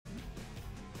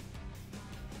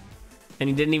And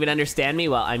you didn't even understand me?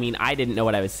 Well, I mean, I didn't know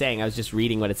what I was saying. I was just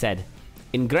reading what it said.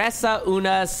 Ingressa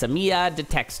una semilla de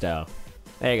texto.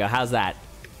 There you go. How's that?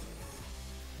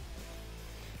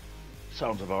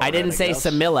 Sounds about right, I didn't say guess.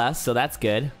 Samilla, so that's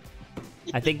good.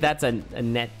 I think that's a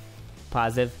net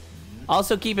positive.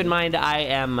 Also, keep in mind, I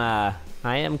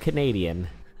am Canadian.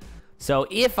 So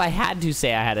if I had to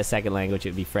say I had a second language, it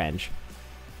would be French.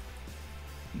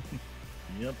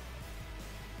 Yep.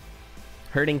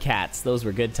 Herding cats. Those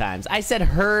were good times. I said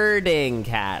herding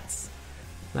cats.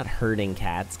 Not herding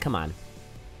cats. Come on.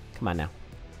 Come on now.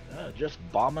 Just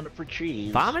bombing it for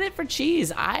cheese. Bombing it for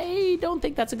cheese. I don't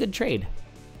think that's a good trade.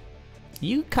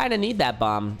 You kind of need that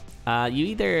bomb. You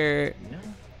either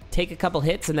take a couple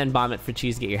hits and then bomb it for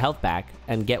cheese to get your health back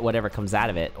and get whatever comes out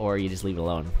of it, or you just leave it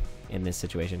alone in this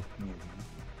situation.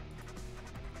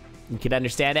 You could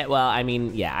understand it? Well, I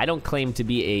mean, yeah, I don't claim to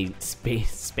be a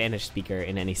Spanish speaker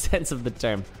in any sense of the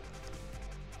term.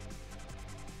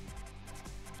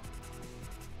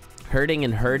 Herding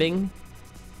and herding?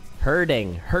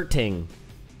 Hurting.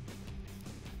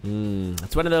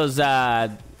 It's one of those,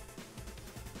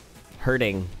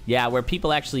 hurting. Yeah, where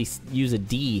people actually use a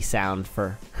D sound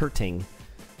for hurting.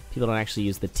 People don't actually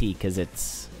use the T because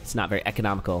it's not very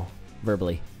economical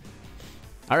verbally.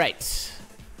 All right.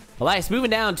 Elias, moving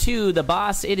down to the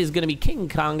boss. It is going to be King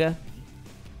Konga.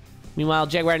 Meanwhile,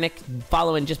 Jaguarnick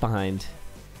following just behind.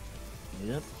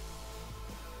 Yep.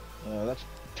 That's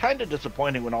kind of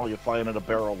disappointing when all you find in a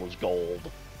barrel was gold.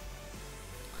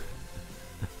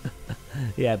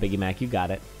 Yeah, Biggie Mac, you got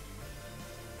it.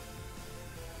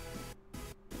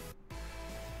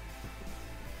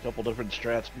 Couple different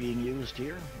strats being used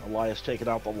here. Elias taking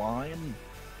out the line.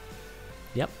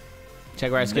 Yep.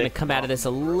 Jaguar's going to come out of this a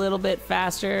little bit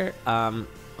faster. Well,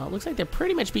 it looks like they're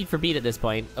pretty much beat for beat at this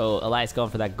point. Oh, Elias going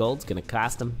for that gold's going to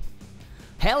cost him.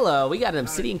 Hello, we got an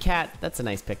Obsidian Cat. That's a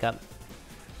nice pickup.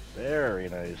 Very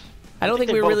nice. I don't think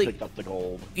they we both really picked up the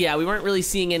gold. Yeah, we weren't really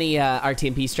seeing any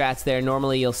RTMP strats there.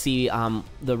 Normally, you'll see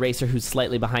the racer who's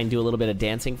slightly behind do a little bit of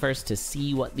dancing first to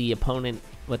see what their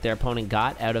opponent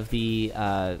got out of the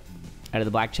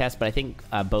black chest. But I think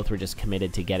both were just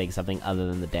committed to getting something other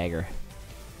than the dagger.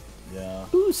 Yeah.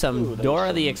 Ooh, some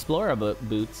Dora the Explorer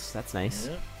boots. That's nice.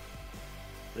 Yeah.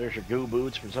 There's your goo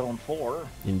boots for zone 4.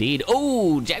 Indeed.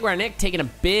 Oh, Jaguarnick taking a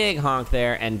big honk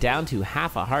there and down to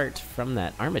half a heart from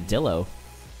that armadillo.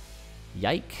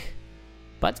 Yike.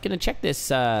 But's gonna check this.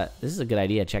 This is a good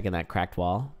idea, checking that cracked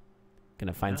wall.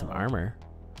 Gonna find some armor.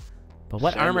 But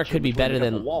what armor could be better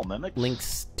than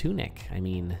Link's tunic? I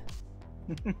mean,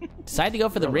 decide to go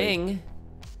for the ring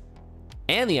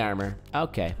and the armor.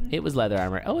 Okay, it was leather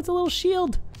armor. Oh, it's a little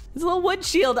shield. It's a little wood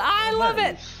shield. I love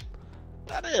it.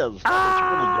 That is. Really good.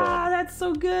 That's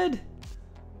so good.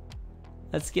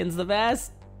 That skin's the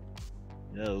best.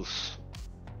 Yes.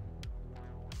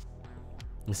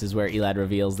 This is where Elad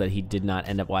reveals that he did not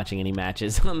end up watching any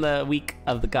matches on the week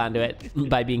of the Conduit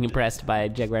by being impressed by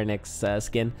Jaguarnick's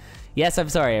skin. Yes, I'm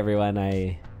sorry, everyone.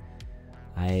 I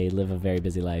live a very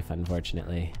busy life,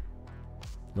 unfortunately.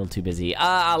 A little too busy.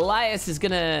 Elias is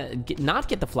gonna not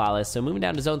get the flawless, so moving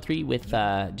down to zone 3 with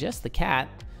just the cat.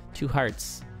 2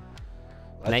 hearts.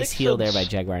 Nice heal there by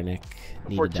Jaguarnick.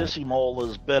 Fortissimo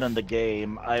has been in the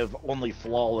game. I've only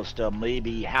flawlessed him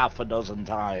maybe half a dozen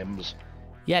times.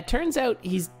 Yeah, it turns out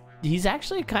he's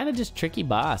actually kind of just tricky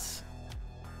boss.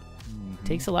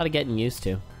 Takes a lot of getting used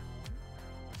to.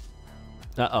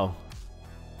 Uh-oh.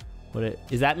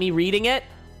 Is that me reading it?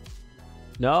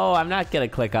 No, I'm not gonna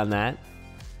click on that.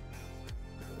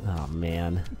 Oh,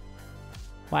 man.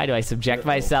 Why do I subject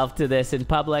myself to this in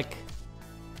public?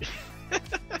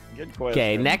 Good question.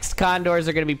 Okay, next Condors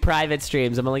are gonna be private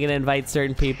streams. I'm only gonna invite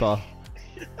certain people.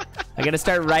 I'm gonna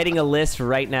start writing a list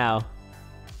right now.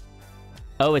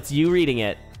 Oh, it's you reading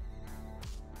it.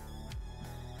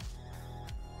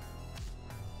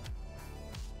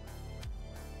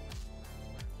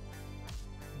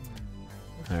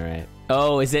 All right.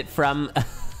 Oh, is it from...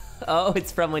 Oh,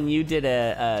 it's from when you did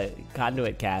a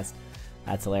Conduit cast.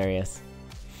 That's hilarious.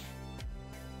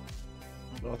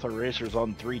 Both our racers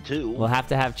on 3-2. We'll have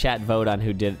to have chat vote on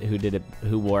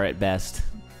who wore it best.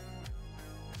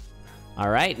 All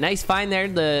right, nice find there.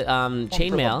 The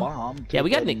chainmail. Yeah, we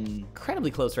got an incredibly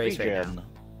close race right now.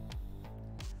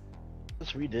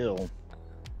 Yes, we do.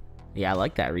 Yeah, I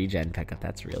like that regen pickup.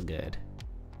 That's real good.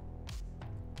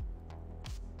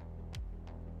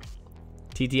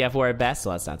 TTF wore it best, so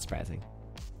that's not surprising.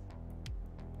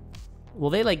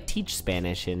 Well, they like teach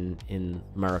Spanish in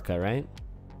America, right?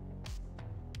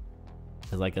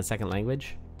 As like a second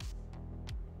language.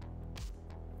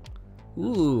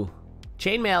 Ooh,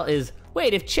 chainmail is...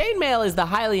 Wait, if chainmail is the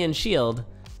Hylian shield,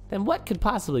 then what could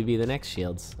possibly be the next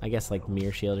shields? I guess like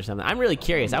Mirror Shield or something. I'm really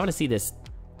curious. I want to see this.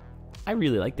 I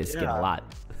really like this skin a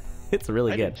lot. It's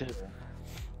really good. Do too.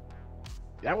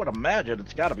 I would imagine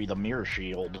it's got to be the Mirror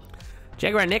Shield.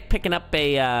 Jaguarnick picking up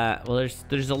a, well,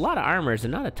 there's a lot of armors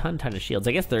and not a ton of shields.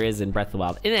 I guess there is in Breath of the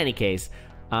Wild. In any case,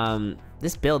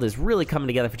 this build is really coming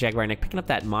together for Jaguarnick. Picking up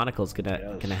that monocle is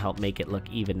gonna help make it look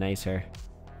even nicer.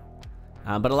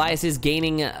 But Elias is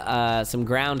gaining some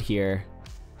ground here.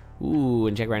 Ooh,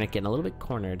 and Jaguarnick getting a little bit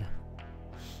cornered.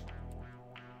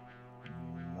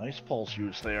 Nice pulse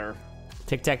use there.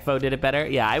 Tic-Tac-Foe did it better?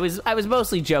 Yeah, I was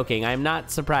mostly joking. I'm not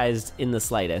surprised in the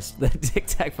slightest that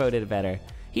Tic-Tac-Foe did it better.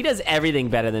 He does everything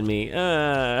better than me.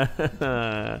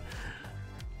 Pentathlon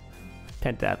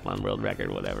world record,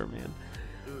 whatever, man.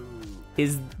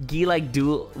 Is Guy like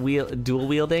dual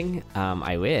wielding?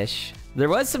 I wish. There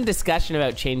was some discussion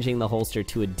about changing the holster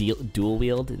to a dual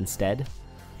wield instead.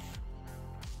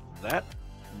 That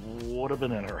would have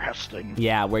been interesting.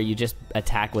 Yeah, where you just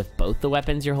attack with both the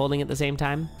weapons you're holding at the same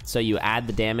time. So you add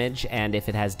the damage, and if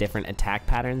it has different attack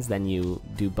patterns, then you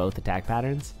do both attack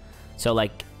patterns. So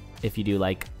like, if you do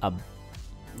like a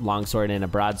longsword and a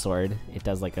broadsword, it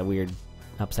does like a weird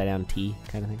upside down T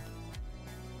kind of thing.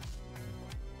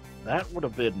 That would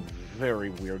have been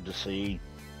very weird to see.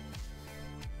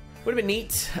 Would have been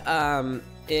neat.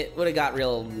 It would have got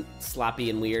real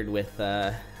sloppy and weird with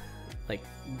like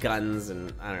guns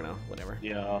and I don't know, whatever.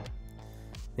 Yeah.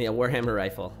 Yeah, Warhammer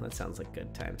rifle. That sounds like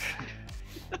good times.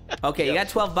 Okay, you got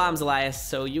 12 bombs, Elias,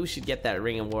 so you should get that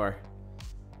Ring of War.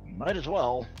 Might as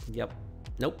well. Yep.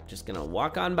 Nope, just gonna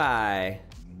walk on by.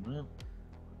 Mm-hmm.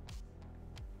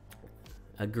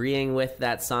 Agreeing with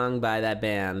that song by that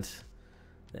band.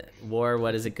 War,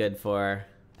 what is it good for?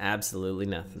 Absolutely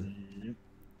nothing. Mm-hmm.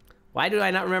 Why do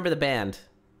I not remember the band?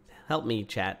 Help me,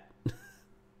 chat.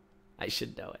 I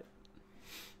should know it.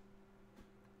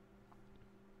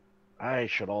 I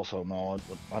should also know it,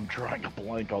 but I'm trying to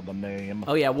blank on the name.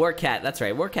 Oh yeah, Warcat. That's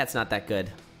right. Warcat's not that good.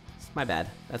 It's my bad.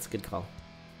 That's a good call.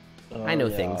 I know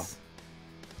things.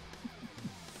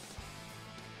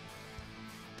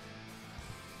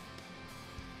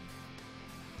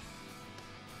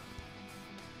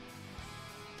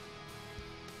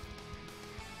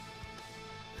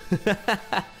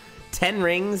 10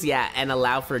 rings, yeah, and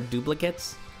allow for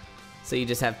duplicates. So you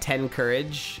just have 10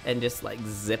 courage and just like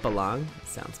zip along.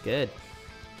 Sounds good.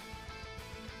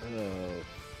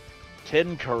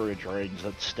 10 courage rings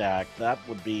that stack. That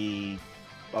would be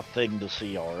a thing to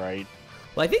see, all right.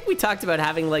 Well, I think we talked about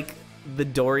having like the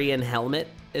Dorian helmet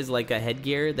is like a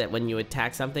headgear that when you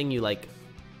attack something, you like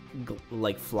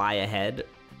fly ahead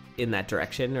in that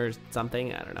direction or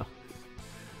something. I don't know.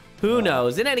 Who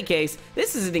knows? In any case,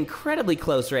 this is an incredibly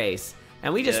close race.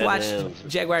 And we just watched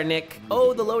Jaguarnick.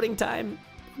 Oh, the loading time.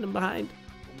 I'm behind.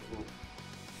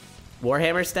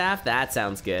 Warhammer staff? That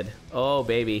sounds good. Oh,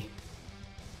 baby.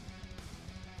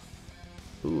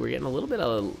 Ooh, we're getting a little bit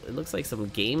of, it looks like some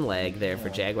game lag there for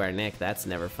Jaguarnick. That's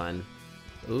never fun.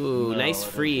 Ooh, nice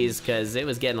freeze, because it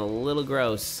was getting a little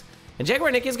gross. And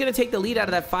Jaguarnick is going to take the lead out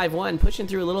of that 5-1, pushing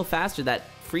through a little faster. That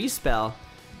freeze spell,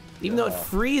 even though it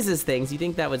freezes things, you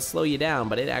think that would slow you down,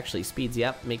 but it actually speeds you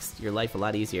up, makes your life a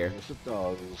lot easier. Yes, it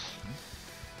does.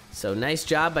 So nice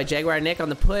job by Jaguarnick on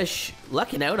the push.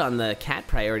 Lucking out on the cat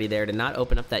priority there to not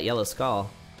open up that yellow skull.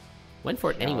 Went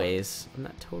for it anyways. I'm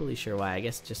not totally sure why. I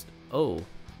guess just... Oh.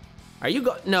 Are you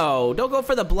No, don't go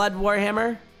for the blood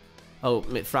Warhammer. Oh,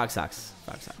 frog socks.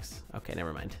 Frog socks. Okay,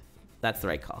 never mind. That's the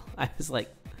right call. I was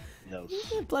like... Yes.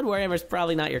 Blood Warhammer's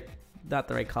probably not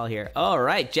the right call here. All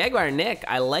right, Jaguarnick.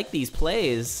 I like these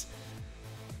plays.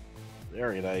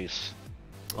 Very nice.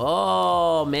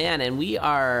 Oh, man, and we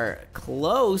are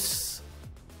close.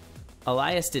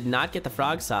 Elias did not get the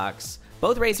frog socks.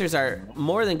 Both racers are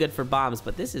more than good for bombs,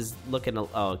 but this is looking... Oh,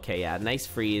 okay, yeah, nice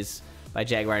freeze by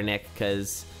Jaguarnick,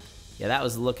 because, yeah, that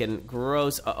was looking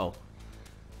gross. Uh-oh.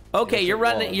 Okay,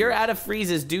 yes, you're out of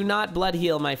freezes. Do not blood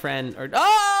heal, my friend. Or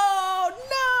oh,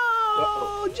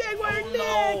 no!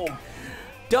 Jaguarnick!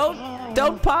 No.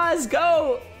 Don't pause,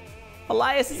 go!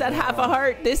 Elias is at half a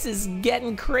heart. This is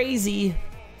getting crazy.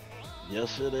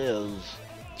 Yes, it is.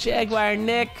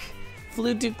 Jaguarnick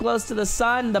flew too close to the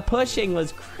sun. The pushing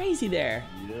was crazy there.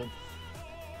 Yeah.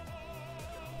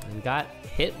 And got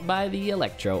hit by the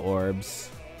electro orbs.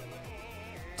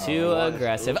 Too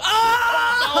aggressive.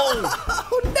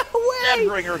 Oh! No way!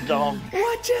 Deadbringer dunk.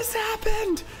 What just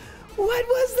happened? What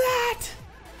was that?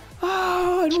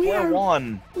 Oh, and Square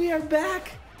one. We are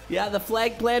back. Yeah, the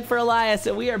flag plant for Elias,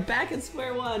 and we are back at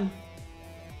square one.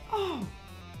 Oh.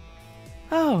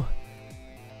 Oh.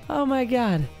 Oh my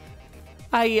God.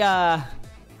 I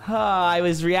Oh, I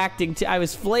was I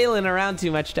was flailing around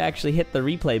too much to actually hit the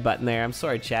replay button there. I'm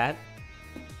sorry, chat.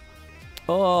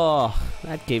 Oh,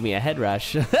 that gave me a head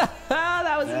rush.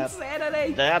 That was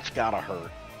insanity. That's gotta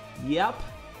hurt. Yep.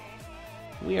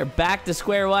 We are back to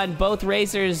square one. Both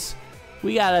racers,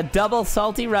 we got a double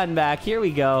salty run back. Here we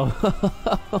go.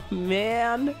 Oh,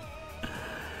 man.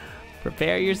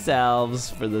 Prepare yourselves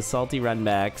for the salty run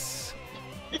backs.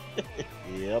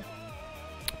 Yep.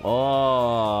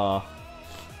 Oh.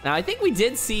 Now, I think we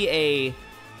did see a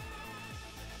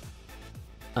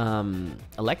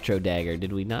electro dagger,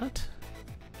 did we not?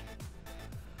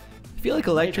 I feel like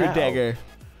electro dagger.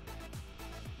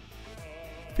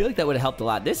 I feel like that would have helped a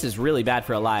lot. This is really bad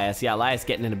for Elias. Yeah, Elias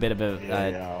getting in a bit of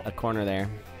a corner there.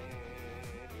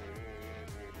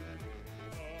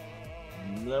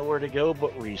 Nowhere to go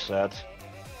but reset.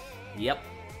 Yep.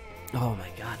 Oh my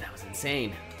god, that was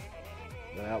insane.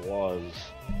 That was.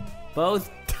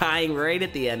 Both dying right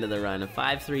at the end of the run. A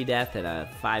 5-3 death and a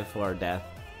 5-4 death.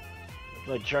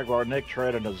 Like Jaguarnick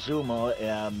tried an Azuma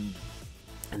and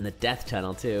the death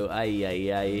tunnel too. Ay,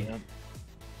 ay, ay. Yep.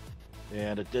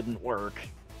 And it didn't work.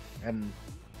 And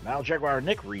now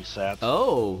Jaguarnick resets.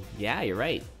 Oh, yeah, you're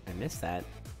right. I missed that.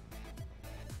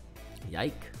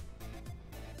 Yike.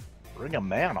 Ring of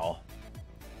Mana.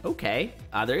 Okay.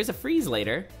 There is a freeze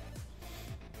later.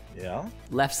 Yeah.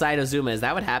 Left side Ozuma. Is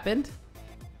that what happened?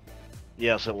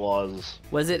 Yes, it was.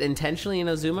 Was it intentionally an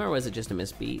Ozuma or was it just a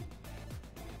misbeat?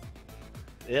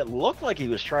 It looked like he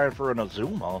was trying for an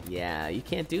Azuma. Yeah, you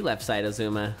can't do left side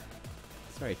Ozuma.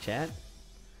 Sorry, chat.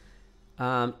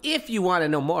 If you want to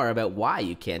know more about why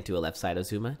you can't do a left side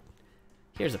Ozuma,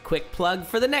 here's a quick plug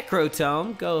for the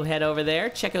Necrotome. Go head over there.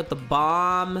 Check out the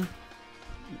bomb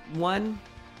one.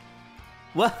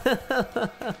 What?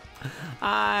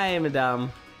 I'm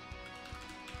dumb.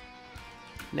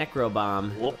 Necro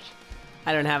bomb. Whoops.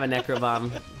 I don't have a Necro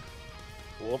bomb.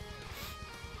 Whoop.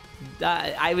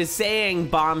 I was saying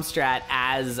bomb strat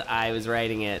as I was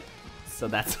writing it, so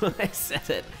that's when I said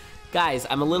it. Guys,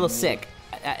 I'm a little sick.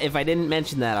 If I didn't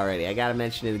mention that already, I gotta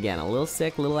mention it again. A little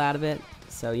sick, a little out of it,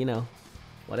 so you know,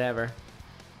 whatever.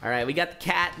 All right, we got the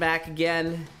cat back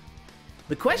again.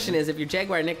 The question is, if you're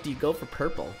Jaguarnick, do you go for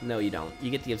purple? No, you don't.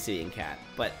 You get the obsidian cat,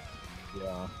 but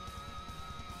yeah.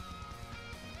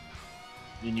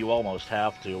 And you almost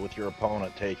have to with your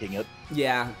opponent taking it.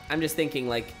 Yeah, I'm just thinking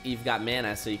like you've got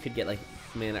mana, so you could get like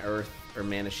mana earth or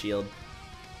mana shield.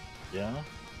 Yeah.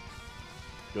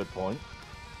 Good point.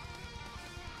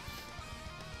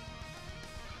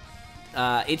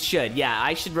 It should, yeah.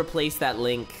 I should replace that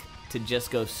link to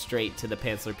just go straight to the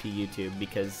Pantslor P YouTube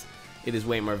because it is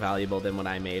way more valuable than what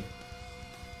I made.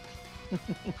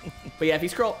 But yeah, if you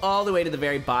scroll all the way to the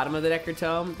very bottom of the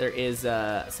Necrotome, there is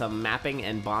some mapping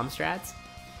and bomb strats.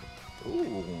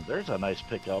 Ooh, there's a nice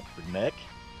pickup for Nick.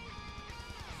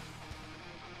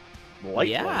 Lightweight.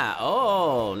 Yeah,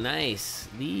 oh, nice.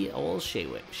 The old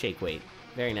shake weight.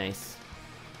 Very nice.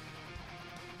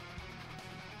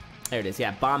 There it is,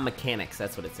 yeah, bomb mechanics,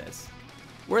 that's what it says.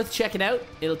 Worth checking out.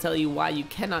 It'll tell you why you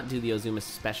cannot do the Ozuma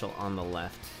special on the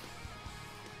left.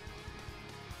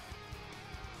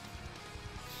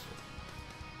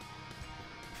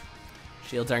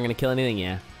 Shields aren't gonna kill anything,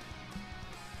 yeah.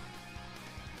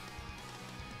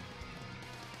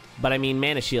 But I mean,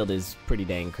 Mana Shield is pretty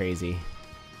dang crazy.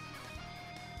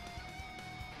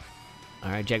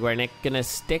 Alright, Jaguarnick gonna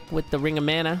stick with the Ring of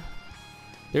Mana.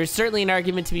 There's certainly an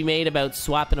argument to be made about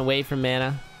swapping away from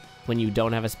mana when you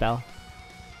don't have a spell.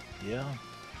 Yeah.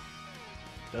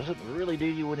 Doesn't really do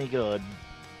you any good.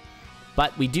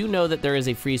 But we do know that there is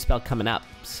a free spell coming up,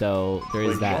 so there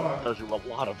is that. Does you a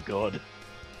lot of good.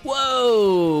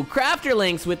 Whoa!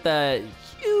 Crafterlinks with the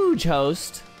huge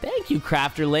host. Thank you,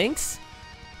 Crafterlinks.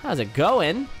 How's it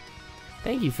going?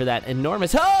 Thank you for that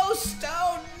enormous host!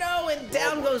 Oh no, and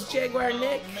down goes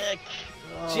Jaguarnick. Nick.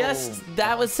 Oh. Just,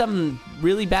 that was some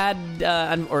really bad,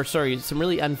 some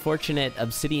really unfortunate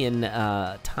Obsidian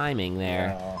timing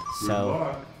there. Yeah.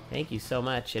 So, thank you so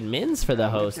much. And Mins for the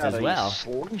host as well.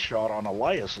 Slingshot on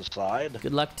Elias' side.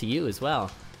 Good luck to you as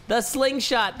well. The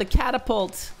slingshot, the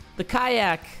catapult, the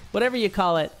kayak, whatever you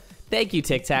call it. Thank you,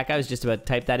 Tic Tac. I was just about to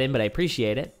type that in, but I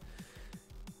appreciate it.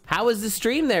 How was the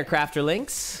stream there,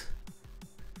 Crafterlinks?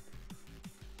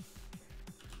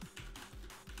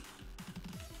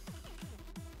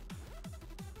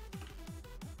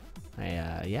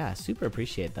 Yeah, super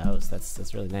appreciate the host.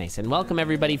 That's really nice. And welcome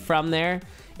everybody from there.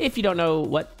 If you don't know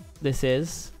what this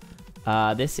is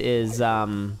Crypto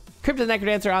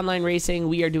Necrodancer Online Racing.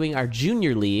 We are doing our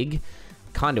Junior League,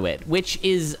 CoNDUIT, which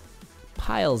is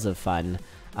piles of fun.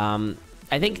 I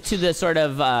think to the sort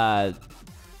of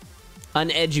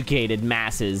uneducated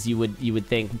masses, you would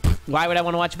think, why would I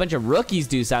want to watch a bunch of rookies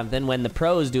do something when the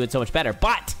pros do it so much better?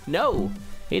 But no,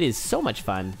 it is so much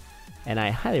fun, and I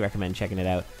highly recommend checking it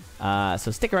out.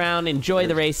 So stick around, enjoy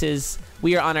the races.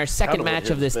 We are on our second match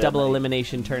of this double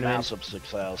elimination tournament. Massive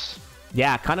success.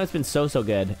 Yeah, CoNDUIT's been so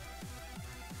good.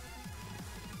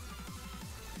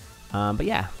 But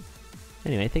yeah.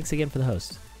 Anyway, thanks again for the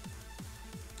host.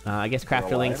 I guess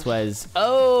Crafter Links was...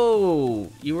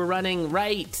 Oh! You were running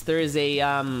right. There is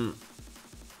an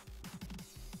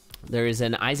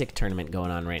Isaac tournament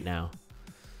going on right now.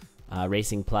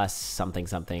 Racing Plus something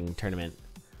tournament.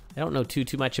 I don't know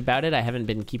too much about it. I haven't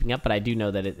been keeping up, but I do know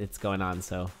that it's going on,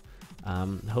 so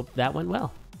hope that went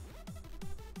well.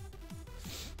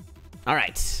 All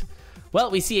right.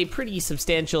 Well, we see a pretty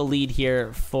substantial lead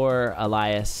here for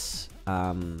Elias.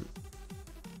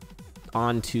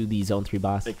 On to the Zone 3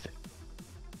 boss.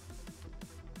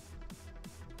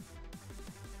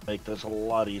 Make this a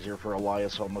lot easier for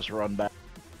Elias on this run back.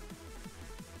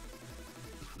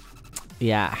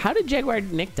 Yeah, how did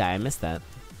Jaguarnick die? I missed that.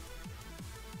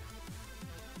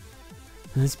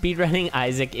 Speedrunning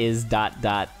Isaac is ...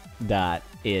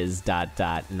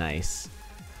 Nice.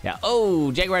 Yeah.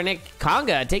 Oh, Jaguarnick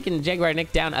Conga taking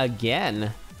Jaguarnick down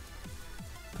again.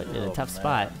 Putting in a tough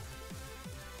spot.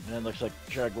 And it looks like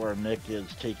Jaguarnick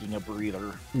is taking a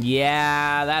breather.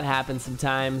 Yeah, that happens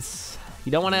sometimes.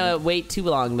 You don't want to wait too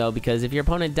long, though, because if your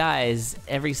opponent dies,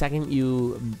 every second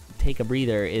you take a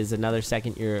breather is another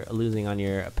second you're losing on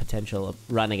your potential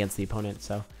run against the opponent,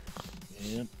 so...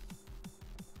 Yep.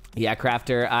 Yeah,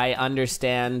 Crafter, I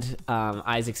understand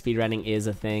Isaac speedrunning is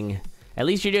a thing. At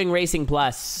least you're doing Racing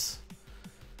Plus.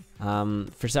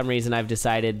 For some reason, I've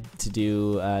decided to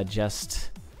do just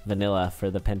vanilla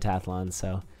for the pentathlon,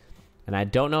 so... And I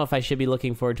don't know if I should be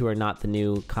looking forward to or not the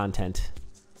new content.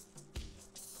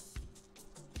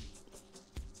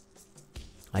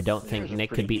 I don't think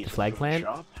Nick could beat the Flag Plant.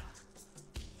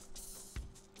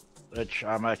 Which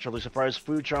I'm actually surprised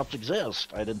food shops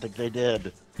exist. I didn't think they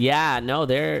did. Yeah, no,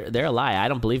 they're a lie. I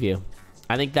don't believe you.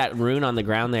 I think that rune on the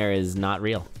ground there is not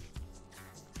real.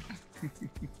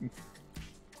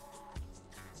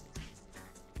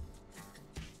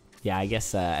 Yeah, I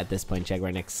guess at this point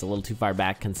Jaguarnick's a little too far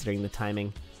back considering the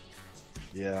timing.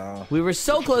 Yeah. We were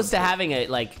so close to having a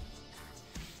like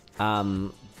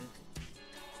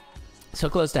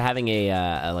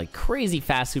like crazy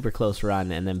fast super close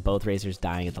run, and then both racers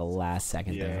dying at the last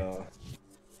second there.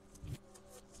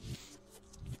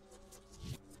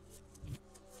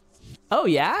 Oh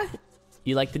yeah?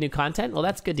 You like the new content? Well,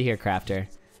 that's good to hear, Crafter.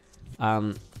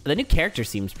 The new character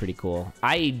seems pretty cool.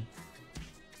 I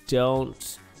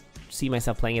don't see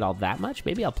myself playing it all that much.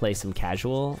 Maybe I'll play some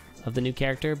casual of the new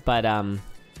character, but I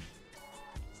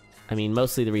mean,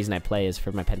 mostly the reason I play is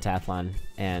for my pentathlon,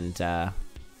 and I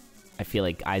feel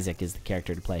like Isaac is the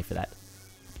character to play for that.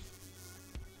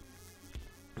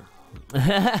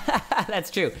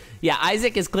 That's true. Yeah,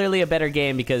 Isaac is clearly a better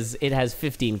game because it has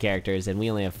 15 characters and we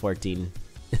only have 14.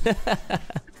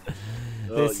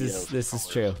 This is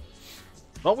true.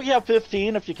 Well, we have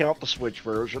 15 if you count the Switch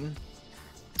version.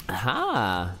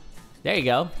 Aha. There you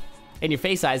go. In your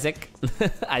face, Isaac.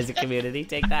 Isaac community,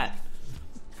 take that.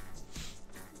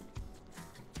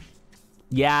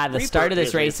 Yeah, the start of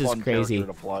this race is crazy.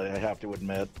 To play, I have to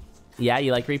admit. Yeah,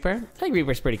 you like Reaper? I think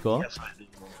Reaper's pretty cool. Yes, I do.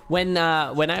 When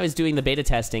I was doing the beta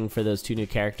testing for those two new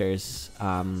characters,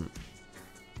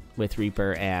 with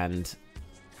Reaper and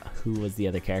who was the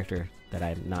other character that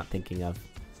I'm not thinking of?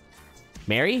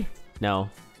 Mary? No.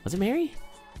 Was it Mary?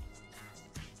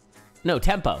 No,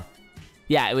 Tempo.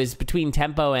 Yeah, it was between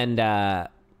Tempo and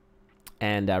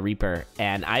Reaper,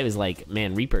 and I was like,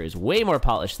 man, Reaper is way more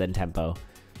polished than Tempo.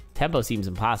 Tempo seems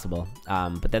impossible,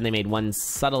 but then they made one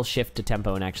subtle shift to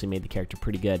Tempo and actually made the character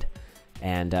pretty good,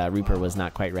 and Reaper was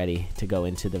not quite ready to go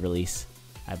into the release,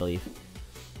 I believe.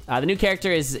 The new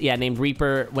character is, yeah, named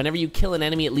Reaper. Whenever you kill an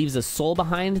enemy, it leaves a soul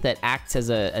behind that acts as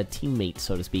a teammate,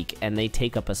 so to speak, and they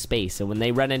take up a space. So when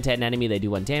they run into an enemy, they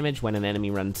do 1 damage. When an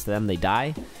enemy runs to them, they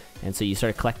die. And so you sort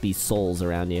of collect these souls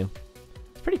around you.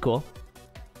 It's pretty cool.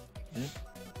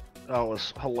 That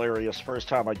was hilarious. First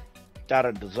time I got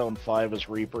into Zone 5 as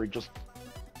Reaper, just,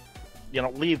 you know,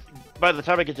 leave. By the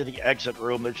time I get to the exit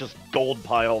room, there's just gold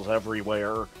piles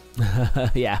everywhere.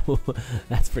 Yeah,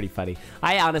 that's pretty funny.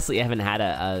 I honestly haven't had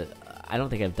I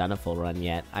don't think I've done a full run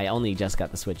yet. I only just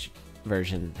got the Switch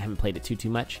version. I haven't played it too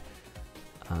much.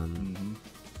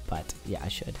 But yeah, I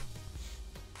should.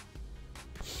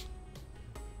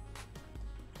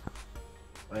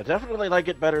 I definitely like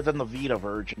it better than the Vita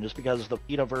version, just because the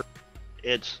Vita version,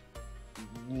 it's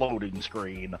loading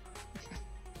screen.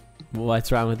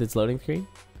 What's wrong with its loading screen?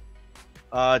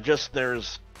 Just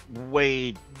there's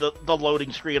way the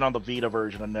loading screen on the Vita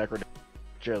version of Necro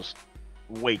just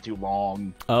way too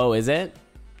long. Oh, is it?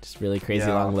 Just really crazy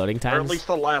long loading times? Or at least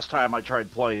the last time I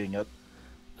tried playing it.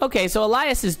 Okay, so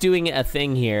Elias is doing a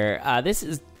thing here. This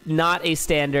is not a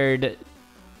standard...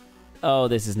 Oh,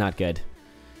 this is not good.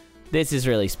 This is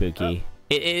really spooky.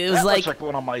 It was like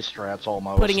one of my strats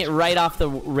almost. Putting it right off the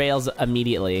rails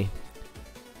immediately.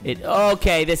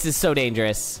 Okay, this is so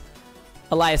dangerous.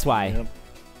 Elias, why? Yep.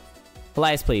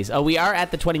 Elias, please. Oh, we are at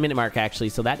the 20-minute mark, actually,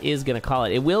 so that is going to call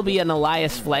it. It will be an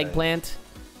Elias flag plant.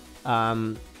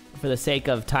 For the sake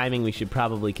of timing, we should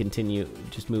probably continue,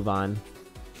 just move on.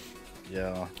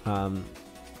 Yeah.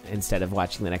 Instead of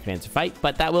watching the Necrodancer fight.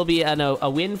 But that will be a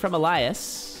win from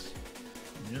Elias.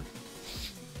 Yep.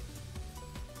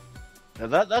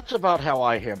 Yeah, that's about how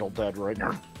I handled Dead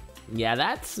Ringer. Yeah,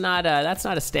 that's not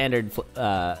a standard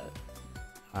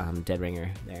Dead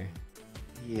Ringer there.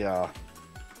 Yeah.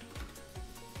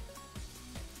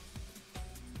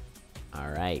 All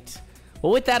right.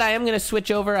 Well, with that, I am going to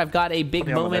switch over. I've got a big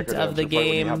moment of the game.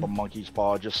 When you have a monkey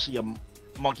spawn, just see a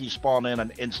monkey spawn in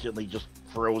and instantly just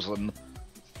frozen.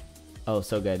 Oh,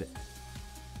 so good.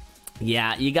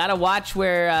 Yeah, you got to watch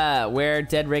where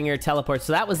Dead Ringer teleports.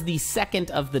 So that was the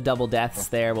second of the double deaths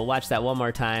there. We'll watch that one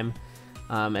more time.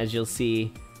 As you'll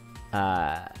see,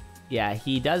 yeah,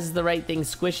 he does the right thing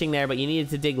squishing there, but you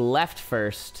needed to dig left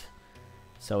first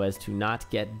so as to not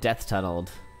get death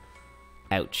tunneled.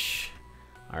 Ouch.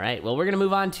 All right, well, we're going to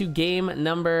move on to game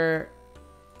number...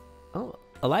 Oh,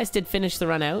 Elias did finish the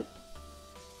run out.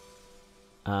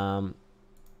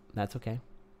 That's okay.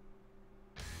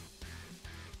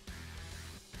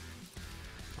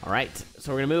 All right,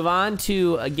 so we're going to move on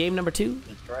to game number 2.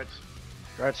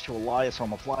 Congrats to Elias on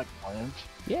the flag plant.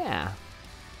 Yeah.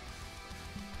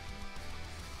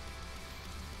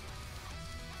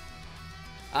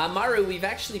 Maru, we've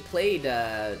actually played...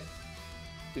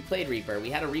 We played Reaper. We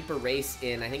had a Reaper race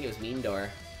in, I think it was Meandor.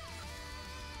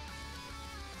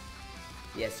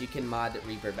 Yes, you can mod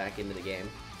Reaper back into the game.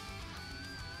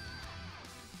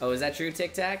 Oh, is that true,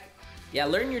 Tic Tac? Yeah,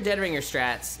 learn your Dead Ringer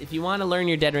strats. If you want to learn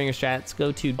your Dead Ringer strats,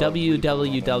 go to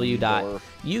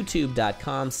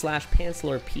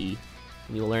www.youtube.com/PantslorP.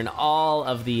 And you'll learn all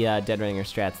of the Dead Ringer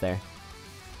strats there.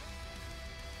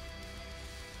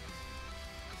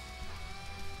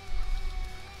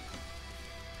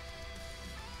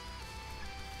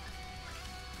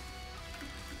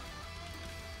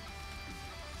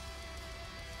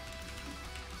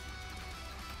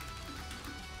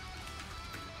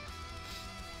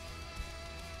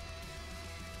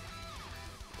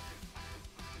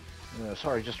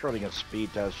 Sorry, just running a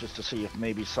speed test just to see if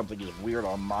maybe something is weird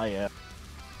on my end.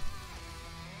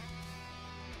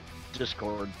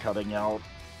 Discord cutting out.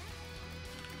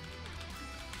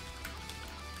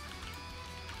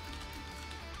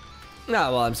 Oh,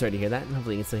 well, I'm sorry to hear that.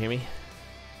 Hopefully you can still hear me.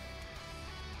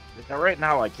 Now, right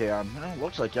now I can. It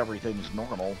looks like everything's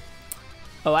normal.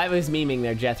 Oh, I was memeing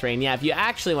there, Jethrain. Yeah, if you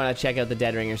actually want to check out the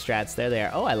Dead Ringer strats, there they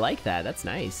are. Oh, I like that. That's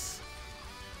nice.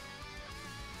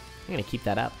 I'm going to keep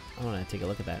that up. I want to take a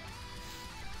look at that.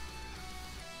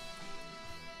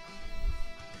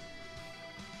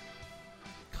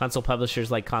 Console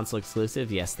publishers like console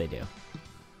exclusive? Yes, they do.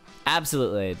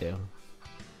 Absolutely, they do.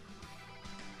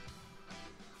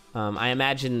 I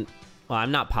imagine... Well,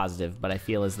 I'm not positive, but I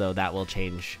feel as though that will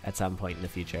change at some point in the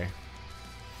future.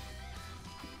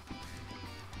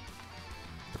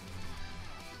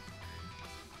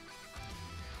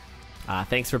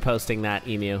 Thanks for posting that,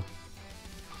 Emu.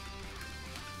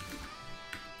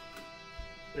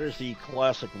 There's the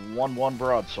classic 1-1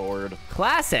 broadsword.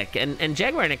 Classic, and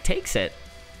Jaguarnick takes it.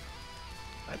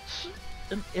 That's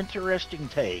an interesting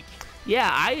take.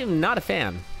 Yeah, I am not a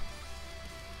fan.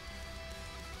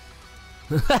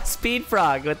 Speed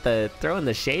Frog with the throwing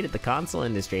the shade at the console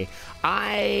industry.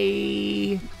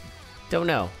 I don't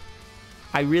know.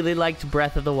 I really liked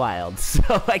Breath of the Wild,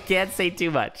 so I can't say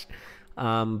too much.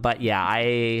 But yeah,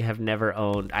 I have never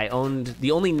owned... I owned...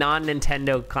 The only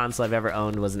non-Nintendo console I've ever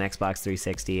owned was an Xbox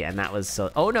 360, and that was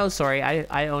so... Oh, no, sorry.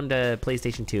 I owned a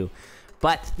PlayStation 2.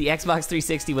 But the Xbox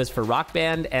 360 was for Rock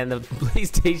Band, and the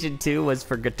PlayStation 2 was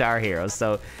for Guitar Hero.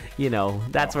 So, you know,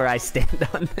 that's where I stand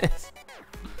on this.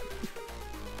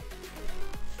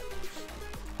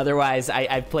 Otherwise,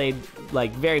 I've played,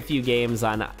 like, very few games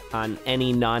on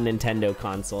any non-Nintendo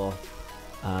console.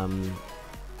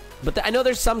 But I know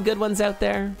there's some good ones out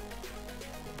there.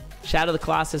 Shadow of the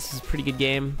Colossus is a pretty good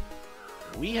game.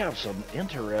 We have some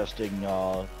interesting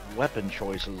weapon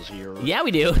choices here. Yeah,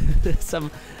 we do. some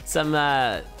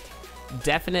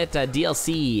definite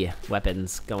DLC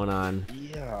weapons going on.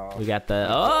 Yeah. We got the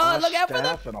look out for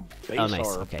staff and a base oh nice.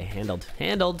 harp. Okay,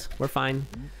 handled. We're fine.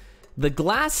 The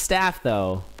glass staff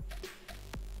though,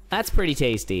 that's pretty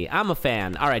tasty. I'm a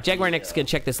fan. All right, Jaguarnick's gonna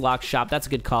check this lock shop. That's a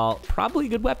good call. Probably a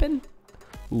good weapon.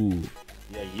 Ooh.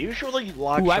 Yeah, usually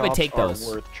lock Ooh, shops I would take those.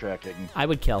 are worth checking. I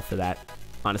would kill for that,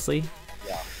 honestly.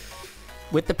 Yeah.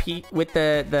 With the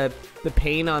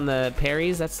pain on the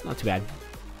parries, that's not too bad.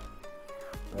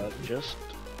 Just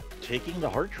taking the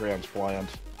heart transplant.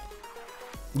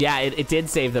 Yeah, it did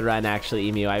save the run actually,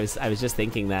 Emu. I was just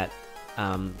thinking that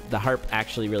the harp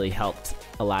actually really helped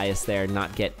Elias there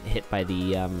not get hit by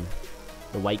the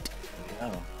white.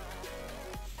 Yeah.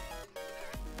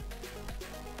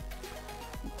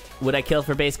 Would I kill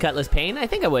for base cutlass pain? I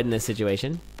think I would in this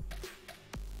situation.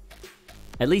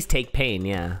 At least take pain,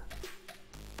 yeah.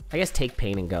 I guess take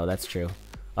pain and go, that's true.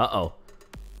 Uh-oh.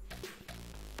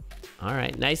 All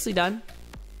right, nicely done.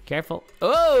 Careful.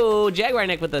 Oh,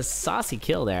 Jaguarnick with a saucy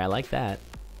kill there. I like that.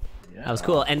 Yeah. That was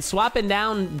cool. And swapping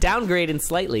downgrading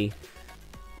slightly.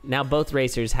 Now both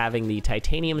racers having the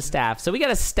titanium staff. So we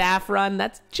got a staff run.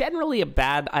 That's generally a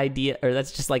bad idea, or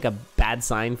that's just like a bad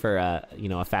sign for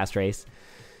a fast race.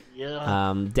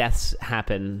 Yeah. Deaths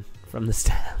happen from the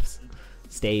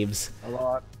staves. A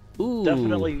lot. Ooh.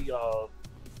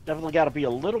 Definitely got to be a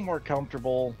little more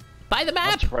comfortable. By the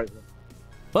map. Right.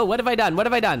 Whoa, what have I done? What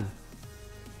have I done?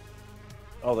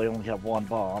 Oh, they only have one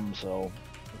bomb, so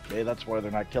okay, that's why they're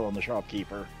not killing the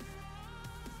shopkeeper.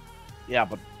 Yeah,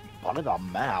 but by the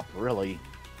map, really.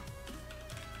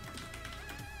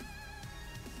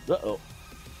 Uh-oh.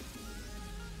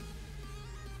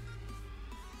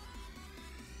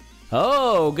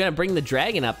 Oh, gonna bring the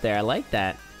dragon up there. I like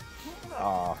that.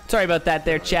 Aw. Sorry about that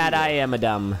there, chat. I am a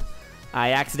dumb.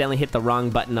 I accidentally hit the wrong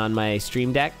button on my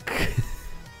stream deck.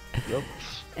 Yep.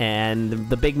 And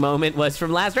the big moment was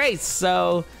from last race.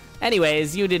 So,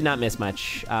 anyways, you did not miss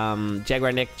much.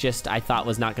 Jaguarnick just, I thought,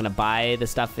 was not going to buy the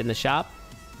stuff in the shop,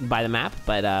 buy the map,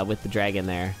 but with the dragon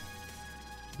there,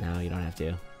 no, you don't have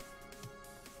to.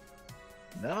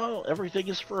 No, everything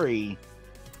is free.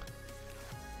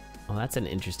 Well, that's an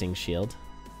interesting shield.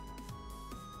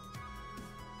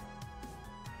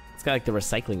 It's got like the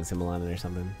recycling symbol on it or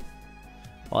something.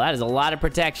 Well, that is a lot of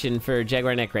protection for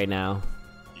Jaguarnick right now.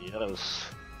 Yes.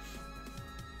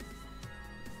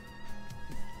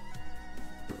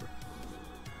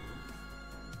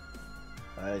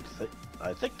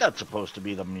 I think that's supposed to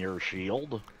be the mirror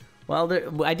shield.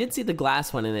 Well, I did see the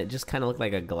glass one, and it just kind of looked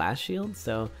like a glass shield,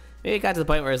 so maybe it got to the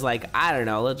point where it's like, I don't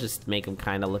know, let's just make them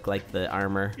kind of look like the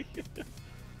armor.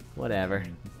 Whatever.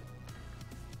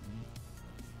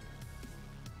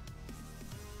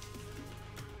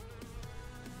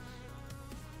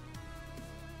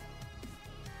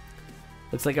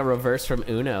 Looks like a reverse from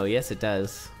Uno. Yes, it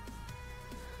does.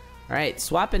 All right,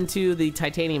 swap into the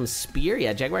titanium spear.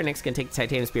 Yeah, Jaguarnick's gonna take the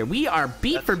titanium spear. We are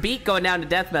beat for beat going down to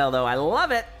death metal, though. I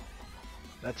love it.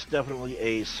 That's definitely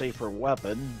a safer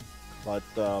weapon, but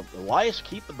Elias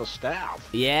keeping the staff.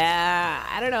 Yeah,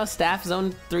 I don't know. Staff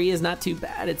zone 3 is not too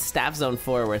bad. It's staff zone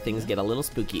 4 where things get a little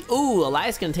spooky. Ooh,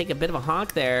 Elias gonna take a bit of a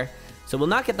honk there. So we'll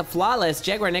not get the flawless.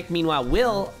 Jaguarnick, meanwhile,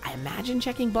 will, I imagine,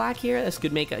 checking black here. This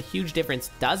could make a huge difference.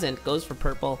 Doesn't. Goes for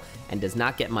purple and does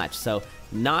not get much. So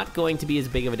not going to be as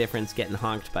big of a difference getting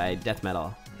honked by death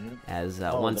metal as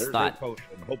once thought. A potion,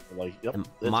 hopefully. Yep,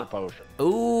 it's a potion.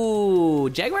 Ooh,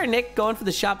 Jaguarnick going for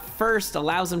the shop first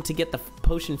allows him to get the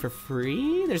potion for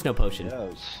free. There's no potion.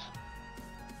 Yes.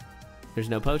 There's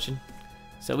no potion.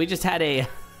 So we just had a,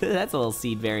 that's a little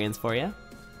seed variance for you.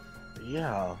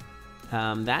 Yeah.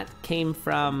 That came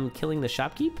from killing the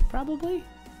shopkeep, probably?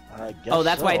 I guess oh,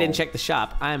 that's why I so. didn't check the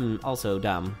shop. I'm also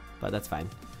dumb, but that's fine.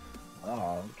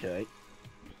 Oh, okay.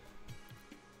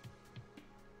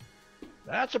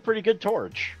 That's a pretty good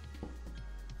torch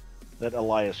that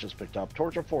Elias just picked up.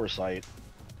 Torch of Foresight.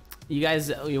 You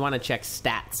guys, you want to check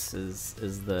stats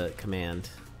is the command.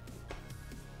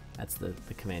 That's the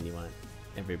command you want,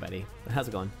 everybody. How's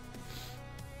it going?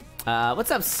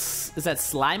 What's up? Is that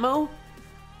Slimo?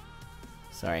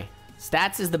 Sorry.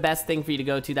 Stats is the best thing for you to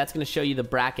go to. That's going to show you the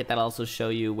bracket. That'll also show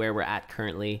you where we're at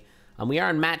currently. We are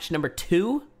on match number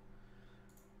 2.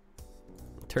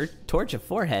 Torch of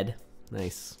Forehead.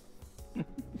 Nice.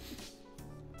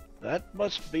 That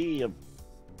must be a...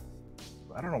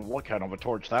 I don't know what kind of a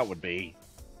torch that would be.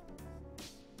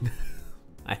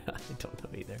 I don't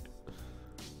know either.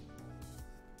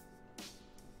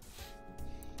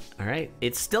 All right.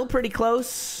 It's still pretty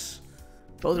close.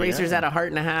 Both racers at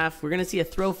 1.5 hearts. We're going to see a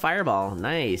throw fireball.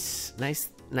 Nice. Nice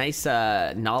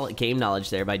game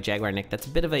knowledge there by Jaguarnick. That's a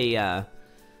bit of a...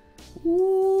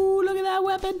 Ooh, look at that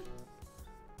weapon.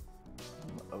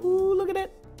 Ooh, look at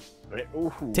it.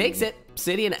 Ooh. Takes it.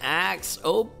 Obsidian Axe.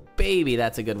 Oh, baby,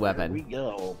 that's a good weapon. There we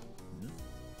go.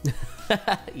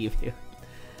 You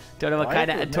don't know what kind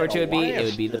of torch it would be? It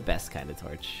would be the best kind of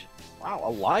torch. Wow,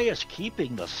 Elias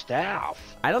keeping the staff.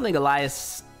 I don't think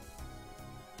Elias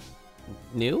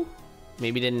knew.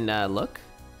 Maybe didn't look.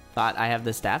 Thought I have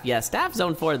the staff. Yeah, staff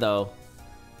zone 4 though.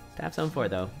 Staff zone 4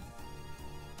 though.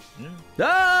 Yeah.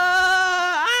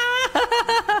 Ah!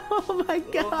 Oh my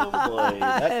god! Oh boy,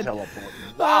 that teleport.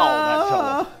 Wow, that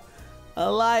teleport.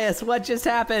 Elias, what just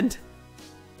happened?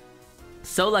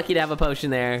 So lucky to have a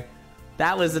potion there.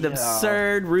 That was an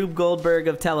absurd Rube Goldberg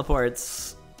of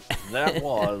teleports. That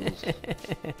was.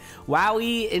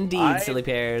 Wowie indeed, silly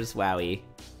pears. Wowie.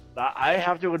 I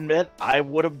have to admit, I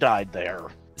would have died there.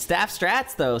 Staff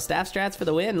strats, though. Staff strats for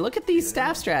the win. Look at these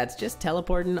staff strats. Just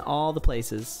teleporting all the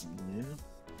places.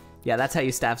 Yeah, that's how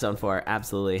you staff zone 4.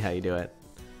 Absolutely how you do it.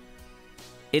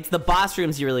 It's the boss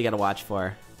rooms you really got to watch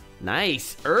for.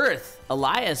 Nice. Earth.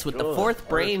 Elias with the 4th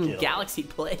brain galaxy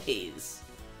plays.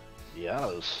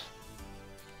 Yes.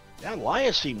 Yeah,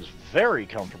 Elias seems very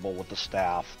comfortable with the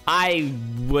staff. I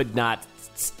would not...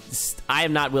 I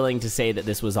am not willing to say that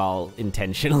this was all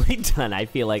intentionally done. I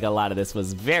feel like a lot of this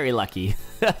was very lucky.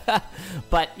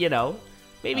 But, you know,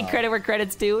 maybe credit where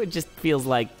credit's due. It just feels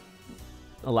like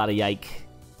a lot of yike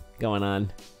going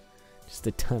on. Just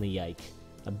a ton of yike.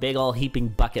 A big old heaping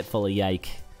bucket full of yike.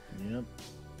 Yep.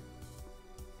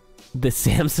 The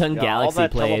Samsung Galaxy all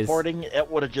that plays. Teleporting,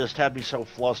 it would have just had me so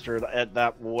flustered,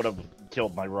 that would have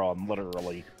killed my run,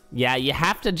 literally. Yeah, you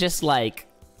have to just, like,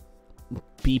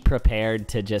 be prepared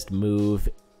to just move,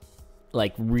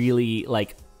 like, really,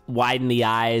 like, widen the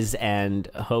eyes and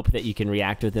hope that you can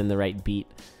react within the right beat.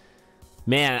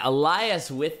 Man, Elias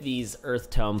with these Earth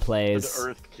Tome plays. The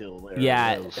Earth kill there.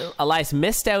 Yeah, Elias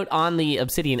missed out on the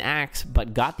Obsidian Axe,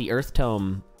 but got the Earth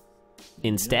Tome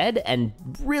instead, and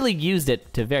really used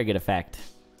it to very good effect.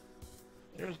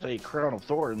 There's a Crown of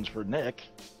Thorns for Nick.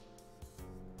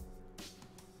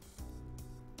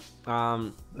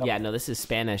 Yeah, no, this is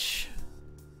Spanish.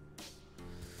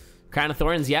 Crown of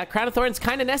Thorns, yeah, Crown of Thorns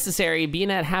kind of necessary.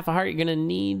 Being at half a heart, you're gonna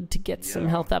need to get some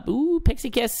health up. Ooh, Pixie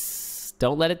Kiss.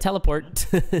 Don't let it teleport.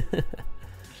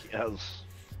 Yes.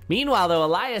 Meanwhile, though,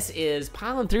 Elias is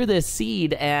piling through this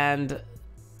seed, and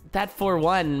that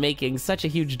 4-1 making such a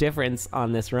huge difference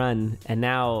on this run, and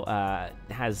now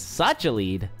has such a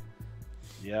lead.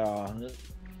 Yeah.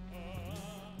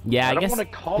 Yeah, I I don't guess... want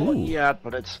to call it yet,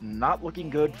 but it's not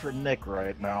looking good for Nick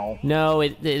right now. No,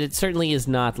 it certainly is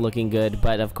not looking good,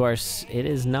 but of course it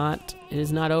is not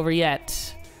over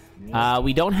yet.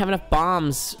 We don't have enough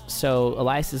bombs, so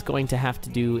Elias is going to have to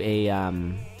do a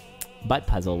butt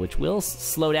puzzle, which will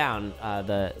slow down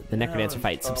the Necromancer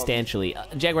fight substantially.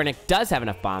 Jaguarnick does have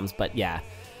enough bombs, but yeah, a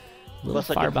little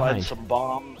Unless I far can behind. find some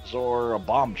bombs or a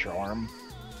bomb charm.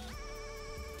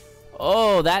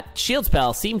 Oh, that shield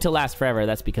spell seemed to last forever.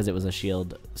 That's because it was a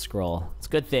shield scroll. It's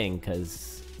a good thing,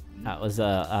 because that was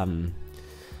a...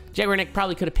 Jaguarnick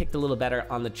probably could have picked a little better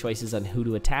on the choices on who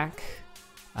to attack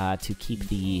to keep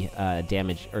the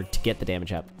damage, or to get the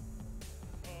damage up.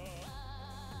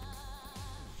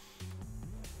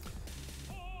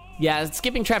 Yeah,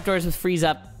 skipping trapdoors with freeze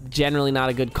up, generally not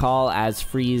a good call, as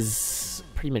freeze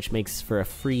pretty much makes for a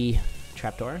free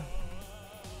trapdoor.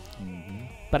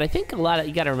 But I think you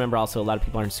gotta remember also, a lot of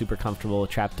people aren't super comfortable with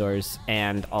trapdoors,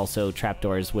 and also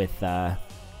trapdoors with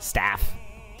staff.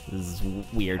 This is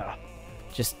weird.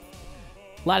 Just,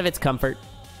 a lot of it's comfort.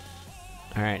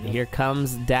 Alright, here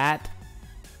comes that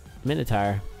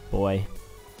Minotaur boy.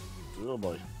 Oh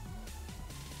boy.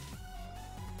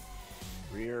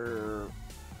 We're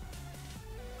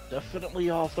definitely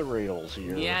off the rails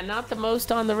here. Yeah, not the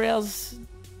most on the rails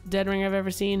Dead Ring I've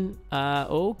ever seen.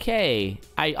 Okay.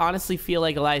 I honestly feel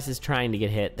like Elias is trying to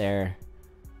get hit there.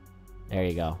 There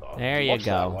you go. There you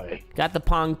go. Got the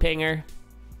pong pinger.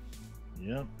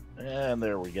 Yep. And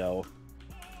there we go.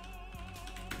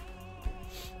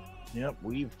 Yep,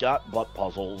 we've got butt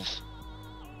puzzles.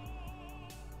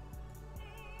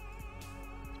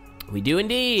 We do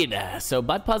indeed. So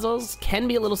butt puzzles can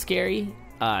be a little scary.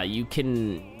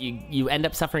 You end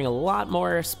up suffering a lot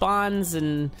more spawns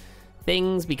and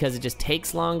things because it just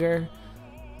takes longer.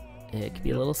 It can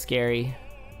be a little scary.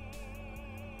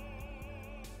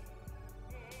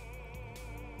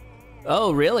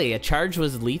 Oh, really? A charge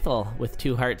was lethal with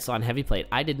 2 hearts on heavy plate.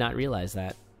 I did not realize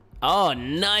that. Oh,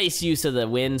 nice use of the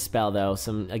wind spell, though.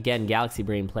 Some, again, Galaxy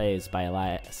Brain plays by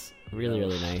Elias. Really,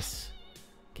 really nice.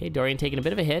 Okay, Dorian taking a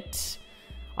bit of a hit.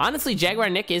 Honestly,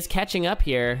 Jaguarnick is catching up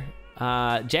here.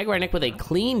 Jaguarnick with a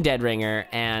clean Dead Ringer,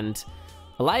 and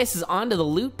Elias is on to the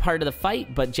loot part of the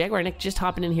fight, but Jaguarnick just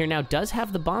hopping in here now does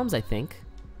have the bombs, I think.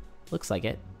 Looks like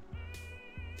it.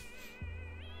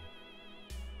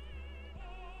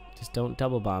 Just don't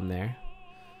double bomb there.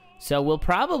 So we'll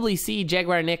probably see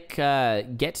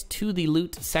Jaguarnick get to the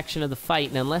loot section of the fight,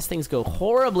 and unless things go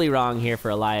horribly wrong here for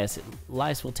Elias,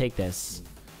 Elias will take this.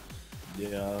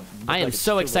 Yeah. I am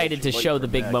so excited to show the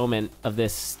big Mac. moment of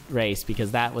this race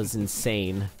because that was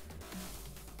insane.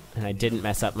 And I didn't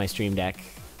mess up my stream deck.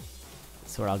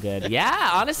 So we're all good.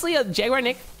 Yeah, honestly,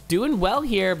 Jaguarnick doing well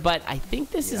here, but I think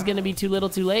this is going to be too little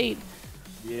too late.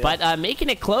 Yeah. But making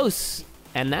it close,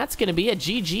 and that's going to be a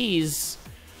GG's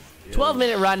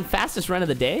 12-minute run, fastest run of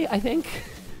the day, I think.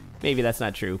 Maybe that's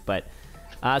not true, but...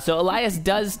 so Elias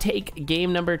does take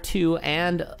game number 2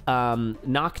 and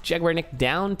knock Jaguarnick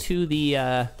down to the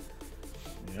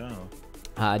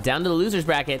down to the losers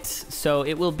bracket. So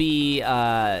it will be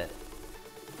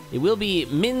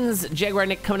Min's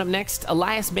Jaguarnick coming up next.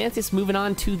 Elias Mantis moving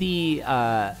on to the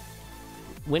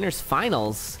winners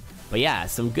finals. But yeah,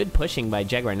 some good pushing by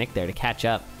Jaguarnick there to catch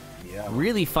up. Yeah.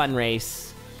 Really fun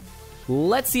race.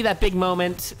 Let's see that big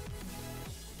moment.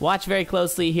 Watch very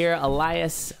closely here.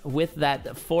 Elias with that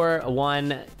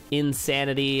 4-1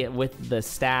 insanity with the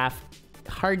staff.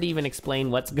 Hard to even explain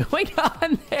what's going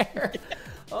on there.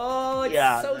 Oh, it's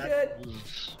so good.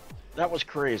 That was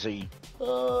crazy.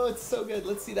 Oh, it's so good.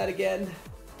 Let's see that again.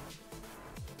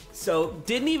 So,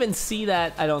 didn't even see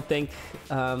that, I don't think.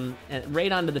 And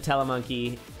right onto the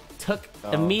Telemonkey. Took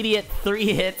immediate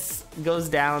 3 hits. Goes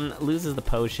down. Loses the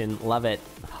potion. Love it.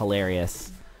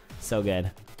 Hilarious. So good.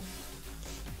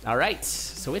 All right,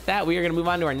 so with that, we are going to move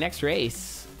on to our next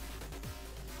race.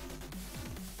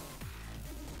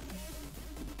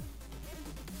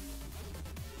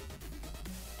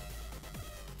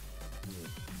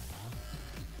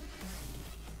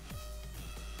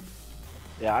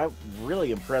 Yeah, I'm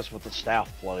really impressed with the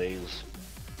staff plays.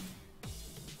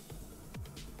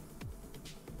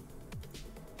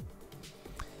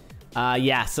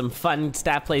 Yeah, some fun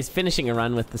staff plays, finishing a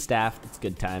run with the staff. It's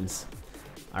good times.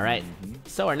 All right,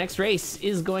 so our next race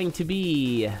is going to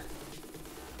be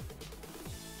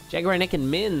Jaguarnick and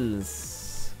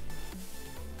Mins.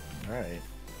 All right.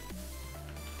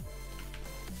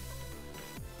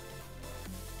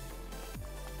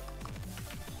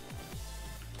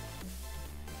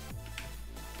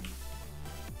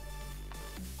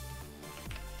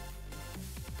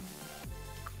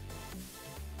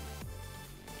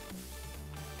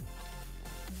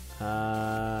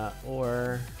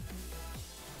 Or...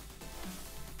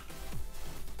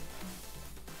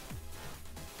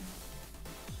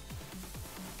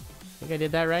 I think I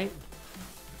did that right.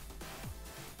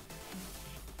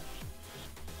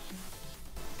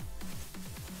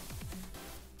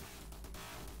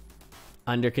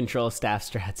 Under control staff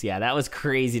strats. Yeah, that was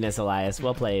craziness, Elias.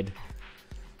 Well played.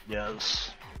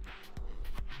 Yes.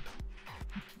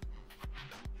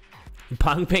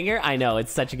 Pong Pinger? I know,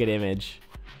 it's such a good image.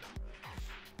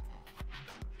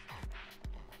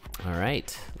 All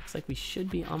right. Looks like we should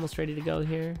be almost ready to go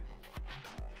here.